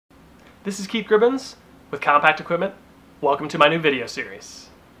This is Keith Gribbins with Compact Equipment. Welcome to my new video series.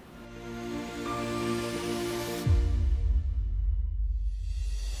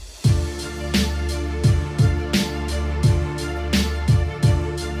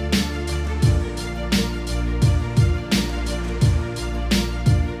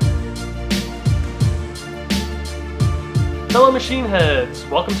 Fellow machine heads,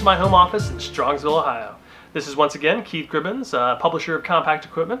 welcome to my home office in Strongsville, Ohio. This is once again Keith Gribbins, publisher of Compact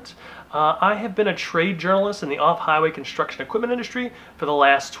Equipment. I have been a trade journalist in the off-highway construction equipment industry for the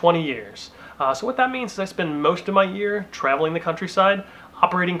last 20 years. So what that means is I spend most of my year traveling the countryside,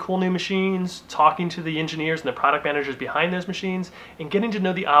 operating cool new machines, talking to the engineers and the product managers behind those machines, and getting to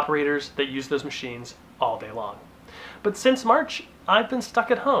know the operators that use those machines all day long. But since March, I've been stuck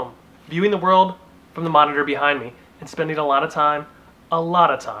at home, viewing the world from the monitor behind me and spending a lot of time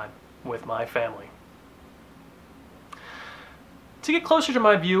with my family. To get closer to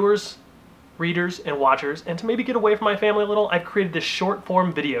my viewers, readers, and watchers, and to maybe get away from my family a little, I've created this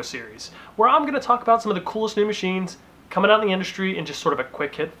short-form video series where I'm going to talk about some of the coolest new machines coming out in the industry in just sort of a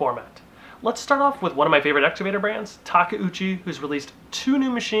quick hit format. Let's start off with one of my favorite excavator brands, Takeuchi, who's released 2 new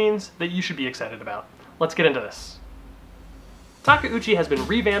machines that you should be excited about. Let's get into this. Takeuchi has been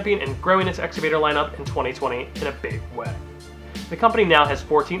revamping and growing its excavator lineup in 2020 in a big way. The company now has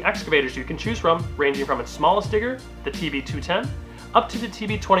 14 excavators you can choose from, ranging from its smallest digger, the TB210, up to the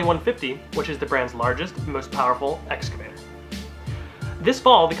TB257FR, which is the brand's largest and most powerful excavator. This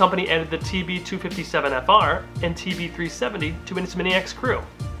fall, the company added the TB257FR and TB370 to its Mini-X crew.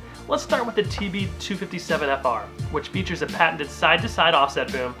 Let's start with the TB257FR, which features a patented side-to-side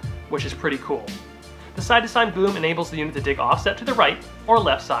offset boom, which is pretty cool. The side-to-side boom enables the unit to dig offset to the right or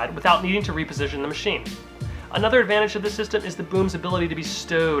left side without needing to reposition the machine. Another advantage of this system is the boom's ability to be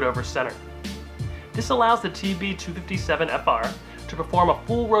stowed over center. This allows the TB257FR to perform a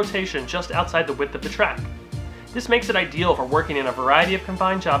full rotation just outside the width of the track. This makes it ideal for working in a variety of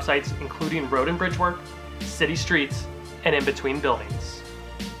confined job sites, including road and bridge work, city streets, and in between buildings.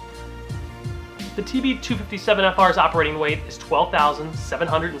 The TB257FR's operating weight is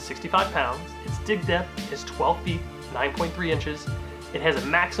 12,765 pounds, its dig depth is 12 feet, 9.3 inches, it has a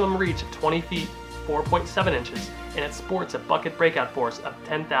maximum reach of 20 feet, 4.7 inches, and it sports a bucket breakout force of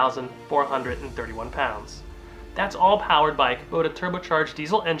 10,431 pounds. That's all powered by a Kubota turbocharged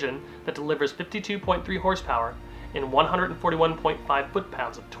diesel engine that delivers 52.3 horsepower and 141.5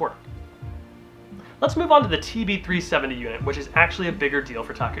 foot-pounds of torque. Let's move on to the TB370 unit, which is actually a bigger deal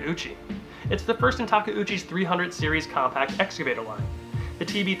for Takeuchi. It's the first in Takeuchi's 300 series compact excavator line. The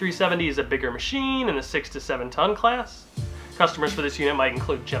TB370 is a bigger machine in the 6 to 7 ton class. Customers for this unit might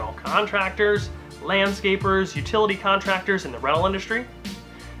include general contractors, landscapers, utility contractors, and the rental industry.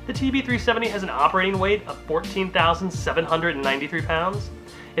 The TB370 has an operating weight of 14,793 pounds.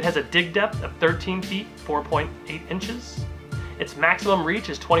 It has a dig depth of 13 feet, 4.8 inches. Its maximum reach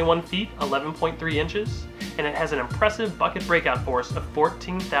is 21 feet, 11.3 inches. And it has an impressive bucket breakout force of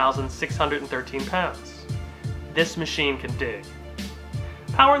 14,613 pounds. This machine can dig.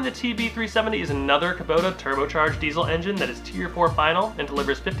 Powering the TB370 is another Kubota turbocharged diesel engine that is Tier 4 final and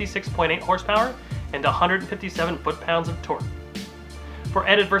delivers 56.8 horsepower and 157 foot-pounds of torque. For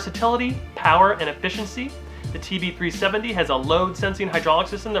added versatility, power, and efficiency, the TB370 has a load-sensing hydraulic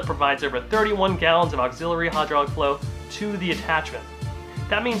system that provides over 31 gallons of auxiliary hydraulic flow to the attachment.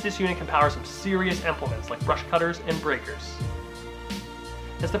 That means this unit can power some serious implements like brush cutters and breakers.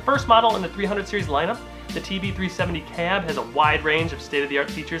 As the first model in the 300 series lineup, the TB370 cab has a wide range of state-of-the-art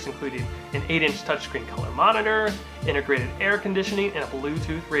features, including an 8-inch touchscreen color monitor, integrated air conditioning, and a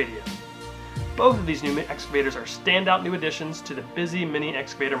Bluetooth radio. Both of these new excavators are standout new additions to the busy mini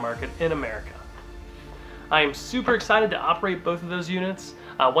excavator market in America. I am super excited to operate both of those units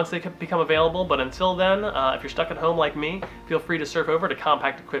once they become available, but until then, if you're stuck at home like me, feel free to surf over to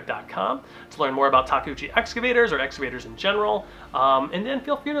compactequip.com to learn more about Takeuchi excavators or excavators in general, and then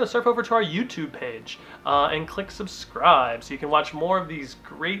feel free to surf over to our YouTube page and click subscribe so you can watch more of these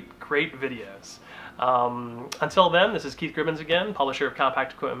great videos. Until then, this is Keith Gribbins again, publisher of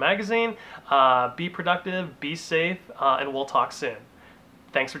Compact Equipment Magazine. Be productive, be safe, and we'll talk soon.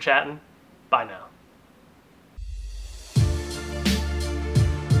 Thanks for chatting. Bye now.